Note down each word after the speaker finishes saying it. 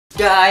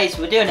Guys,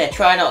 we're doing a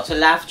try not to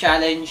laugh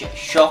challenge,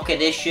 shock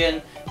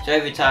edition. So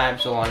every time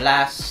someone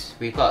laughs,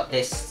 we've got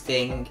this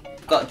thing,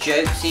 got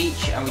jokes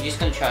each, and we're just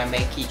going to try and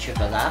make each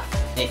other laugh.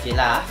 And if you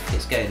laugh,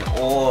 it's going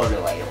all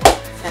the way up.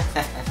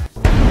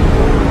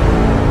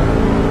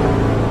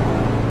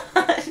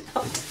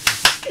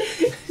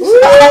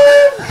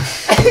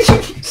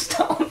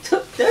 Stop,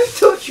 don't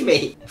touch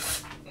me.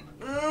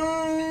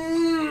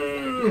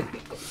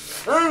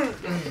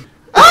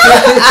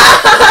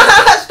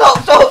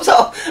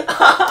 Stop.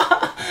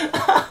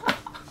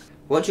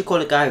 What do you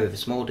call a guy with a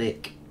small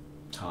dick?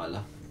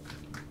 Tyler.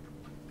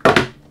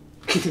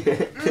 You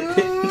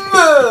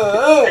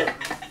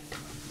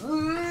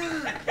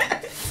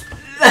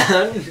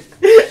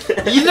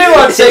knew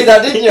I'd say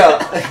that, didn't you?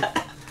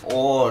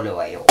 All the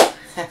way up.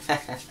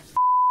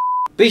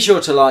 Be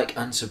sure to like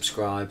and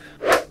subscribe.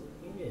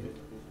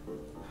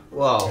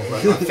 Whoa,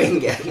 my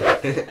finger.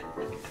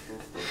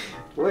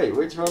 Wait,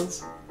 which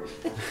ones?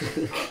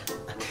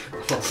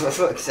 For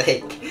fuck's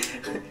sake.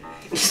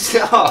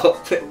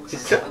 Stop.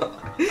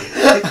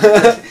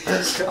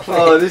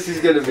 Oh, this is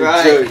going to be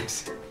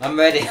jokes. I'm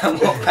ready,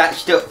 I'm all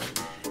patched up.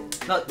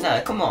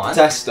 No, come on.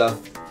 Tester.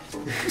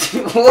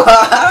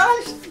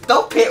 What?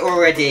 Stop it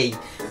already.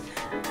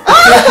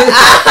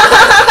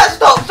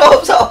 Stop.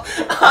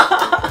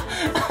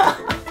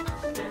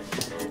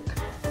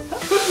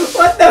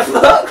 What the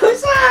fuck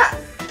was that?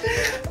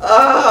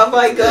 Oh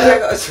my god, I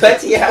got a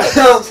sweaty hands.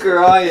 I'm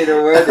crying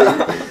already.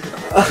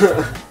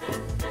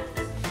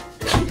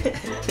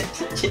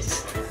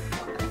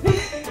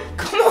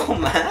 Come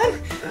on,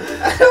 man.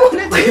 I don't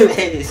want to do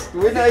this.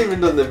 We're not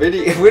even on the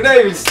video. We're not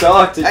even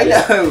started I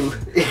yet. know.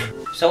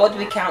 So what do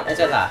we count as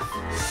a laugh?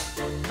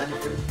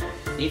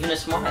 Even a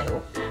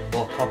smile?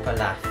 Or a proper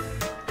laugh?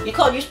 You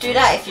can't just do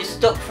that if you're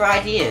stuck for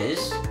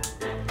ideas.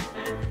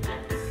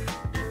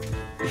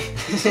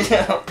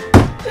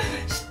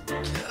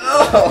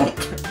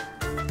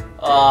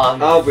 Oh,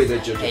 I'll be the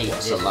judge of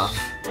what's a laugh.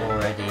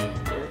 Already.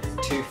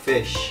 Two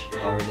fish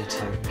are in a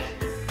tank.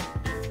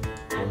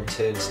 One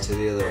turns to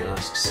the other and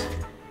asks,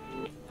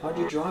 "How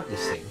do you drive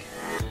this thing?"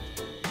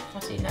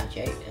 I've seen that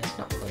joke, it's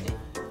not funny.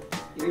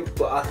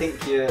 But I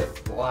think you're...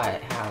 Why?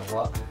 How?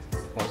 What?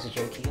 What was the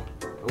joke again?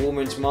 A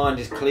woman's mind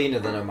is cleaner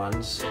than a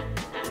man's.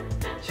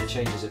 She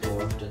changes it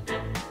more often.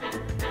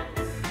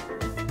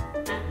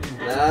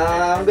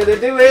 Nah, I'm gonna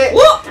do it!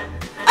 What?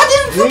 I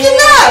didn't fucking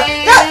laugh!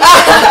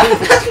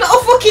 That's not a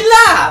fucking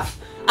laugh!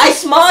 I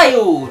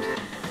smiled!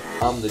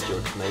 I'm the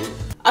judge, mate.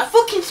 I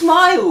fucking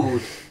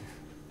smiled!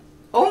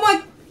 Oh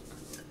my...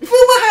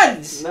 Feel my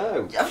hands!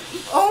 No.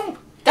 Oh,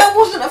 that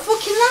wasn't a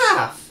fucking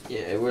laugh!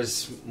 Yeah, it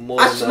was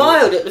more I than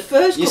smiled at the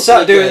first You couple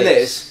start of doing jokes.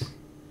 this,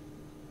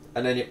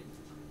 and then you...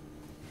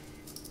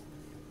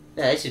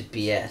 Yeah, this is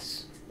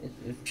BS.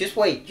 Just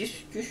wait, just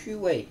you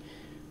wait.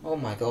 Oh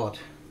my god.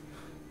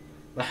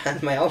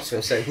 My arms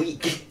feel so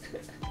weak.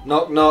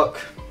 Knock knock.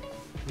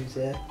 Who's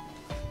there?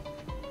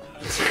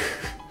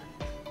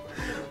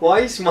 Why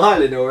are you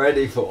smiling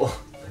already for?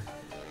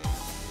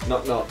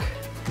 Knock knock.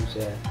 Who's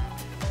there?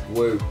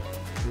 Woo.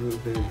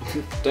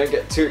 Don't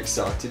get too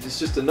excited, it's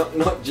just a knock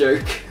knock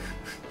joke.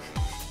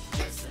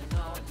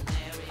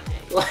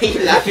 Why are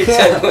you laughing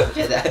so much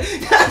at that?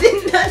 I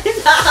didn't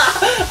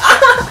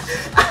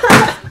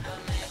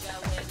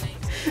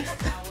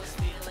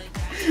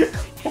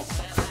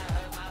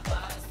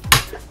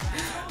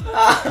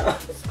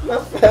my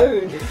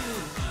phone.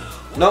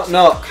 Knock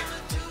knock.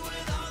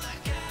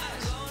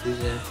 Who's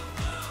there?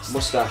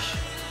 Mustache.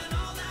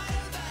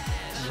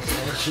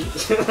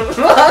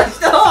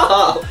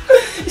 Stop!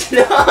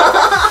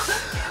 Stop!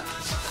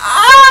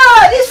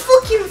 This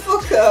fucking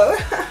fucker!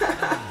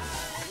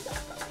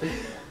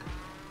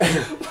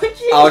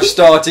 I'll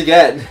start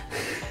again.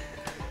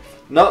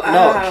 Knock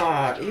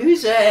knock.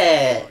 Who's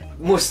there?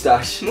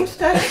 Mustache.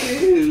 Mustache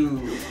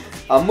who?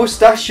 I'll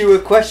mustache you a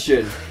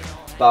question,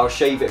 but I'll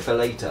shave it for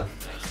later.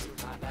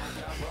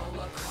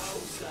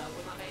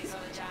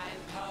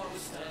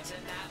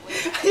 I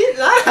didn't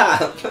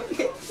laugh!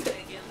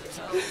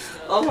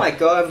 Oh my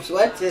god, I'm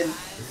sweating.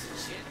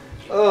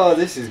 Oh,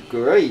 this is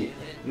great.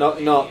 Knock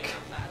knock.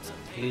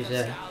 Who's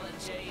there?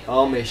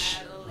 Amish.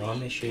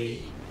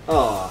 Amish.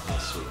 Oh,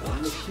 that's sweet.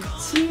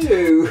 Amish you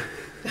too.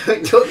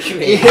 Don't touch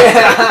me.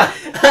 Yeah.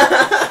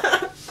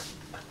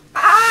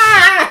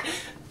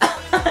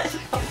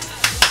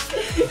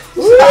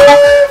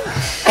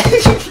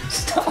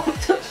 Stop.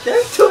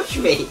 Don't touch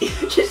me.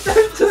 Just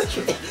don't touch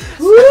me.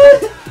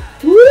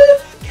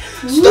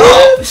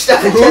 Stop.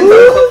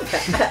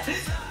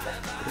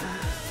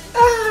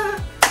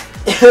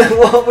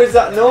 What was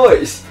that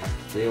noise?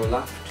 They all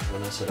laughed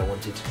when I said I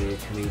wanted to be a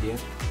comedian.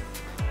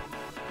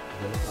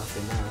 They're not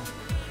laughing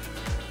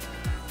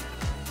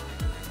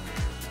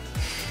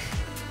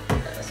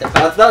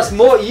now. That's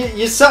more.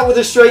 You sat with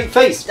a straight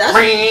face. That's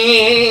not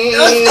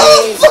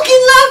a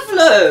fucking laugh,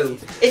 though.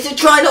 It's a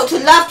try not to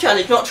laugh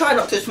challenge, not try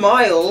not to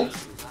smile.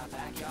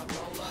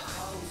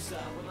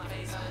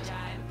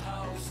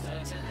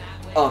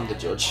 I'm the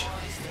judge.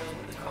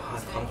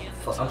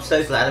 Oh, I'm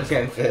so glad I'm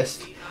going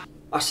first.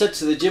 I said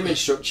to the gym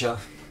instructor,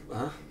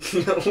 Huh?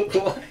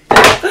 What?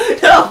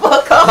 No,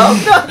 fuck off!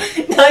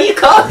 No, you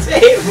can't say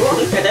it wrong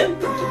and then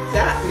fucking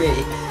zap me.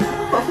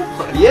 Oh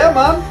my Yeah,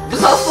 man. God.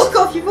 Oh, fuck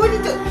off! You've already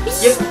done.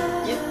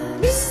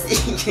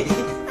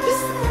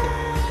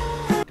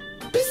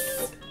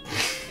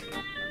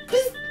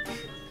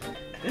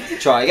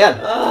 Try again.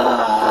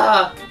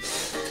 Ah.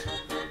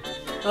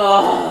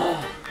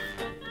 Ah.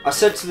 I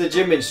said to the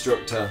gym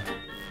instructor,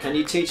 "Can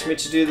you teach me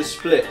to do the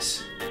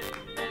splits?"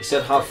 He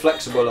said, "How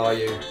flexible are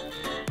you?"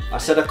 I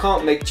said, "I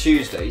can't make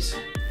Tuesdays."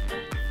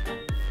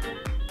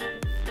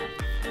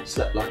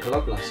 Slept like a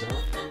log last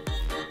night.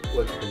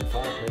 Woke up in the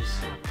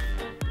fireplace.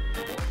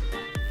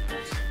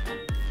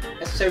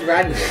 That's so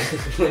random.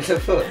 What the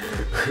fuck?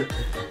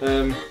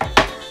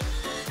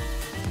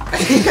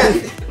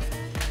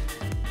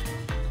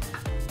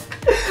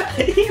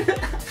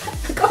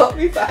 I can't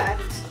be bad.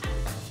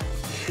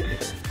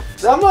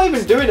 So I'm not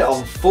even doing it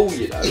on full,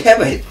 you know. Yeah,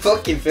 but it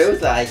fucking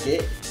feels like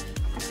it.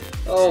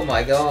 Oh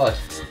my god.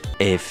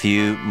 A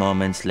few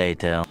moments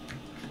later.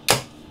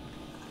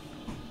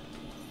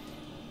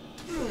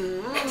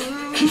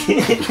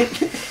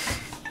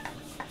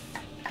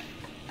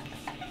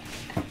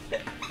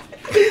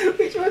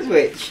 Which one's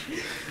which?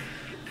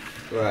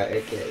 Right,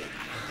 okay.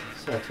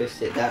 So I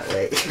twist it that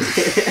way.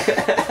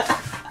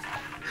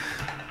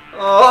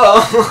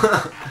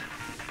 Oh.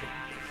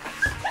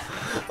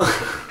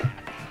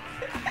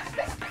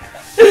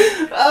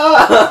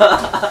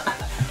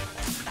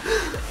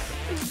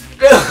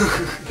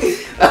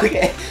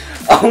 Okay,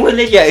 on with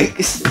the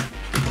jokes.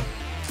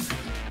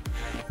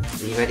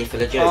 Are you ready for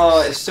the jokes?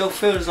 Oh, it still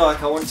feels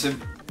like I want to.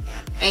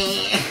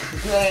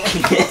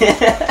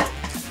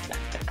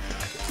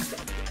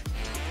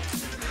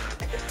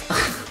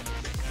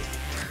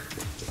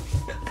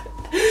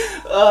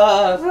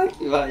 Oh,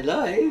 fuck my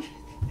life.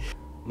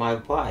 My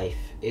wife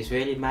is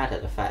really mad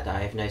at the fact that I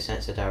have no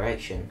sense of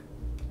direction.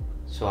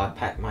 So I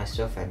packed my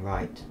stuff and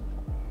write.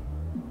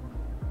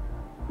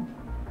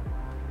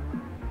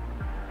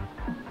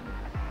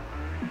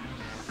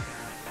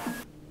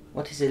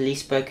 What is the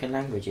least spoken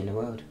language in the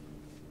world?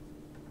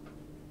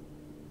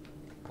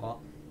 What?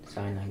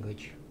 Sign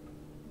language.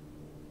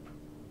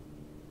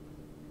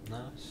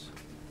 Nice.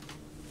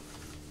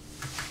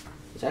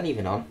 Is that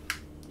even on?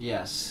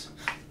 Yes.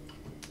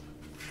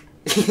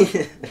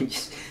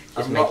 just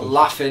I'm not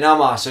laughing,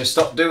 am I? So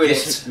stop doing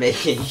just it.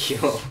 making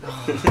sure.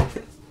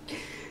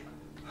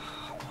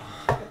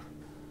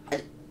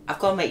 I've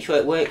got to make sure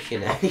it works,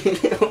 you know.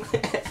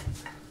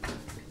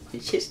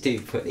 It's just too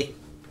funny.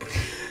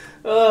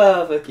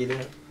 Oh, fucking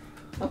hell.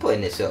 I'm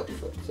putting this up,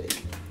 for fuck's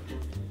sake.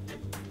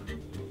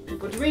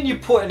 What do you mean you're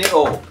putting it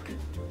up?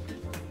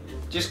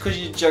 Just because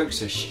your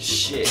jokes are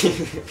shit.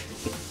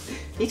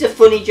 These are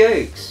funny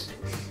jokes.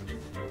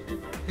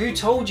 Who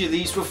told you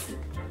these were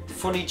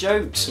funny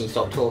jokes? Can you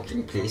stop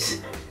talking,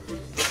 please?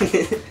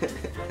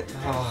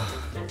 Oh.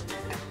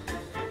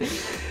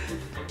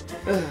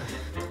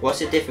 What's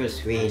the difference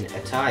between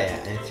a tyre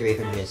and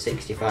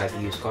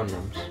 365 used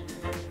condoms?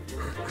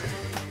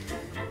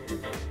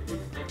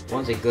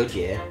 One's a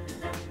Goodyear,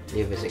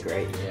 the other's a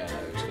great. Yeah, no,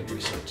 it's going to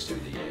be something to do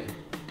with the year.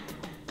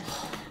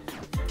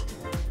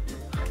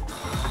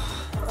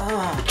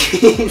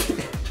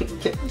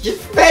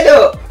 Just fed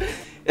up!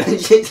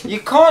 You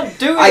can't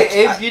do it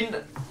if you...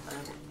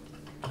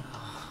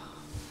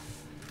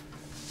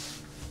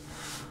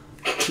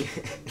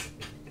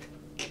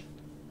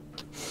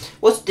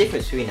 What's the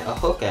difference between a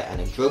hooker and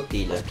a drug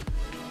dealer?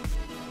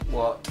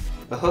 What?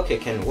 A hooker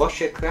can wash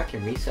her crack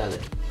and resell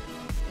it.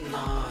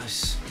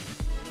 Nice.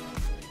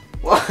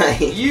 Why?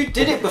 You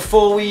did it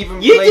before we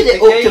even You played did it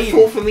the up game. to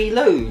 4 for me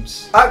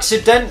loads.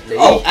 Accidentally.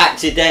 Oh,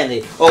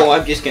 accidentally. Oh,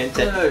 I'm just going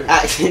to... No.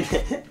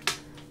 Accidentally.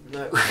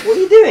 No. What are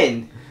you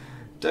doing?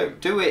 Don't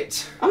do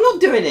it. I'm not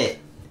doing it.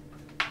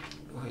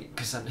 Wait,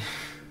 because I...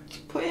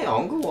 Just put it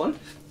on, go on.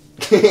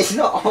 It's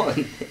not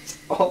on. It's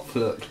off,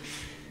 look.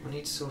 I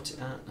need to sort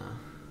it out now.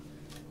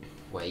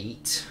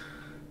 Wait.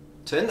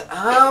 Turn the...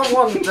 Ah,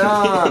 one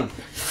down.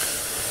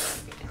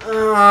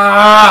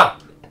 Ah.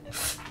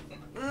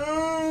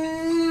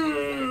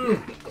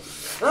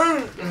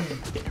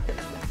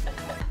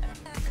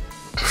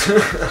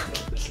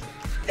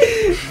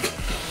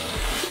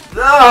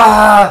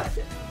 Ah!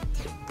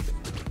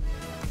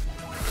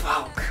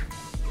 Fuck.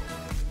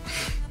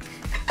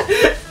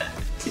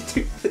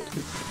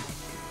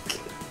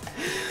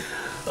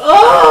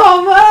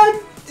 Oh man,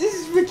 this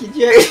is freaking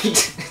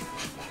jokes.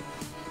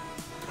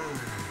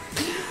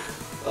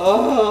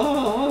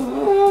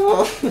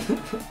 Oh.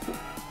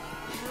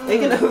 Are you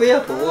gonna hurry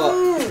up or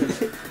what?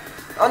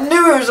 I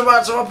knew it was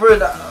about to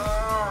operate.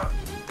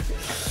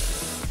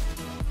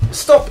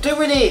 Stop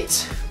doing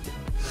it!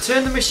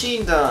 Turn the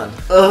machine down.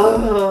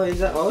 Oh, is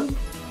that on?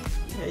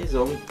 Yeah, he's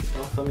on.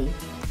 Off, I mean.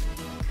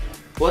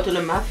 What do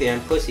the mafia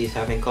and pussies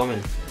have in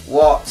common?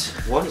 What?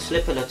 One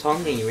slip of the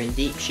tongue and you're in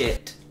deep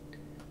shit.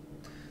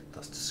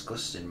 That's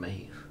disgusting,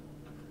 mate.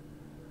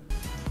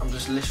 I'm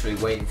just literally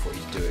waiting for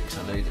you to do it because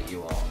I know that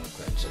you are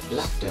going to just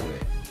Laugh do then.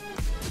 it.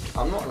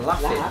 I'm not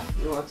laughing. Laugh?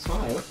 You want to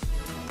smile?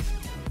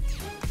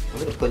 I'm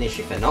gonna punish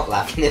you for not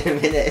laughing in a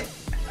minute.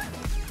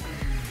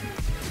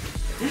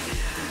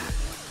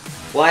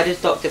 Why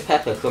does Dr.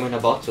 Pepper come in a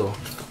bottle?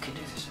 Fucking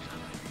do this.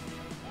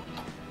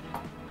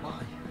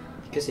 Why?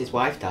 Because his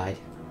wife died.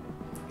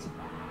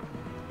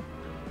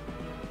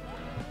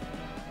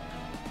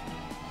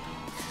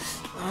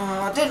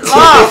 Oh, I didn't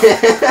laugh!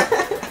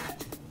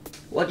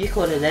 What do you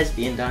call a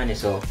lesbian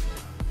dinosaur?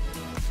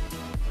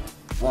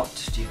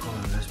 What do you call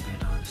a lesbian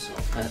dinosaur?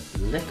 A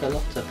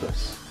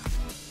lickalotopus.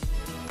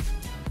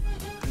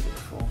 Read it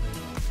for me.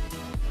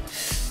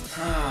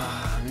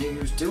 Ah, I knew he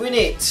was doing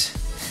it!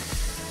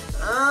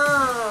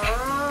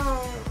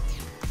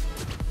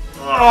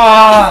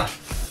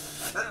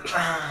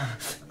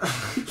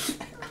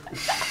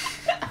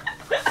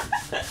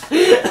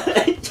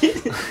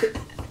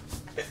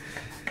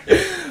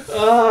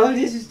 Oh,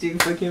 this is too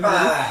fucking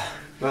bad.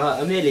 Right,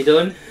 I'm nearly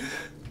done.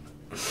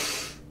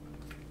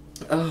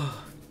 Oh.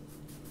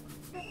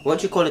 What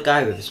do you call a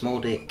guy with a small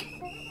dick?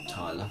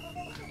 Tyler.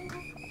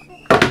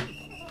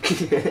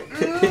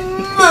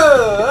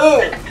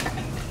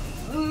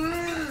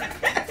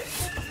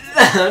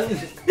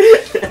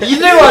 You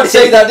knew I'd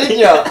say that, didn't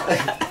you?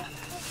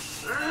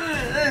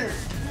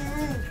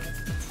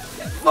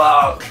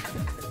 Fuck!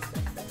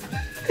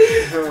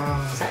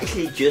 It's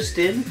actually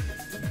Justin.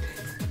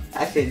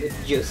 I think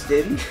it's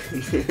Justin.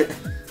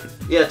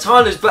 Yeah,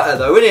 Tyler's better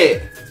though, isn't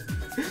it?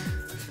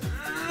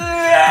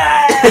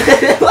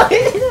 What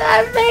is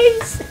that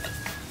face?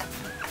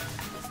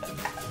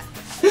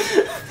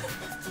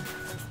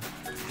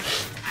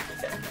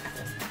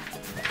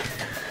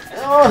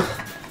 Oh.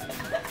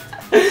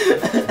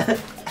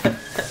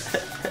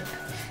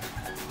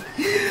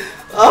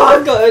 Oh,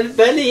 I got a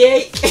belly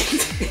ache.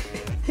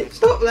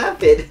 Stop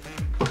laughing.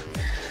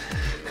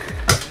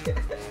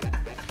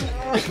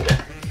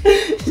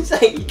 It's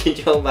like you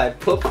control my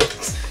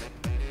puppets.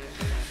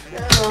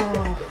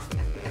 Oh.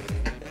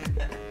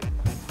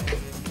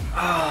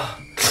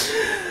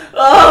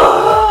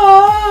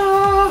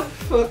 Oh,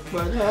 fuck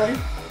my life.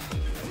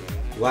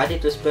 Why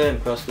did the sperm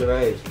cross the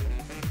road?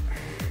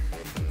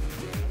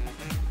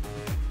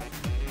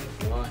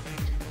 Why?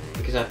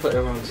 Because I put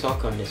the wrong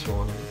sock on this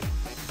morning.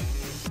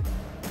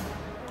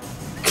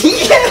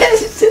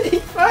 Yes! He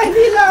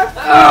finally laughed!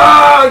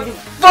 Oh, you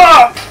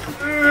fuck!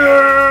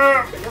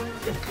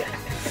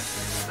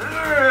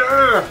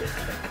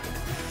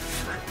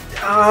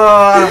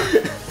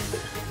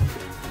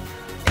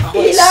 He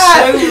it's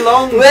laughed! so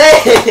long.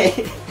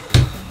 Wait!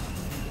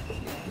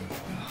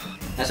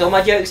 That's all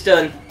my jokes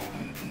done.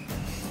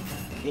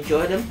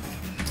 Enjoy them?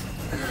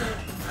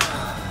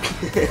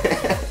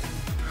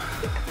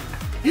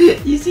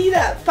 You see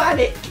that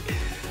panic?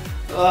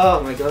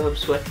 Oh my god, I'm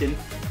sweating.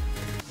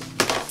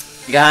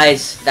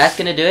 Guys, that's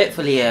gonna do it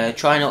for the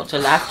Try Not to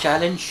Laugh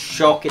challenge,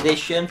 shock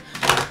edition.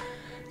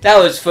 That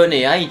was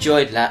funny, I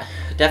enjoyed that.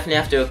 Definitely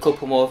have to do a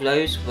couple more of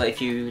those, but if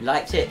you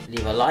liked it,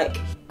 leave a like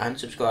and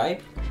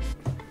subscribe.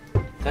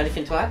 Got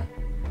anything to add?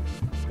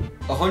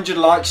 100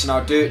 likes and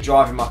I'll do it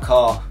driving my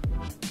car.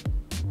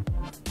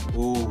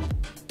 Ooh.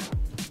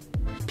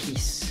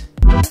 Peace.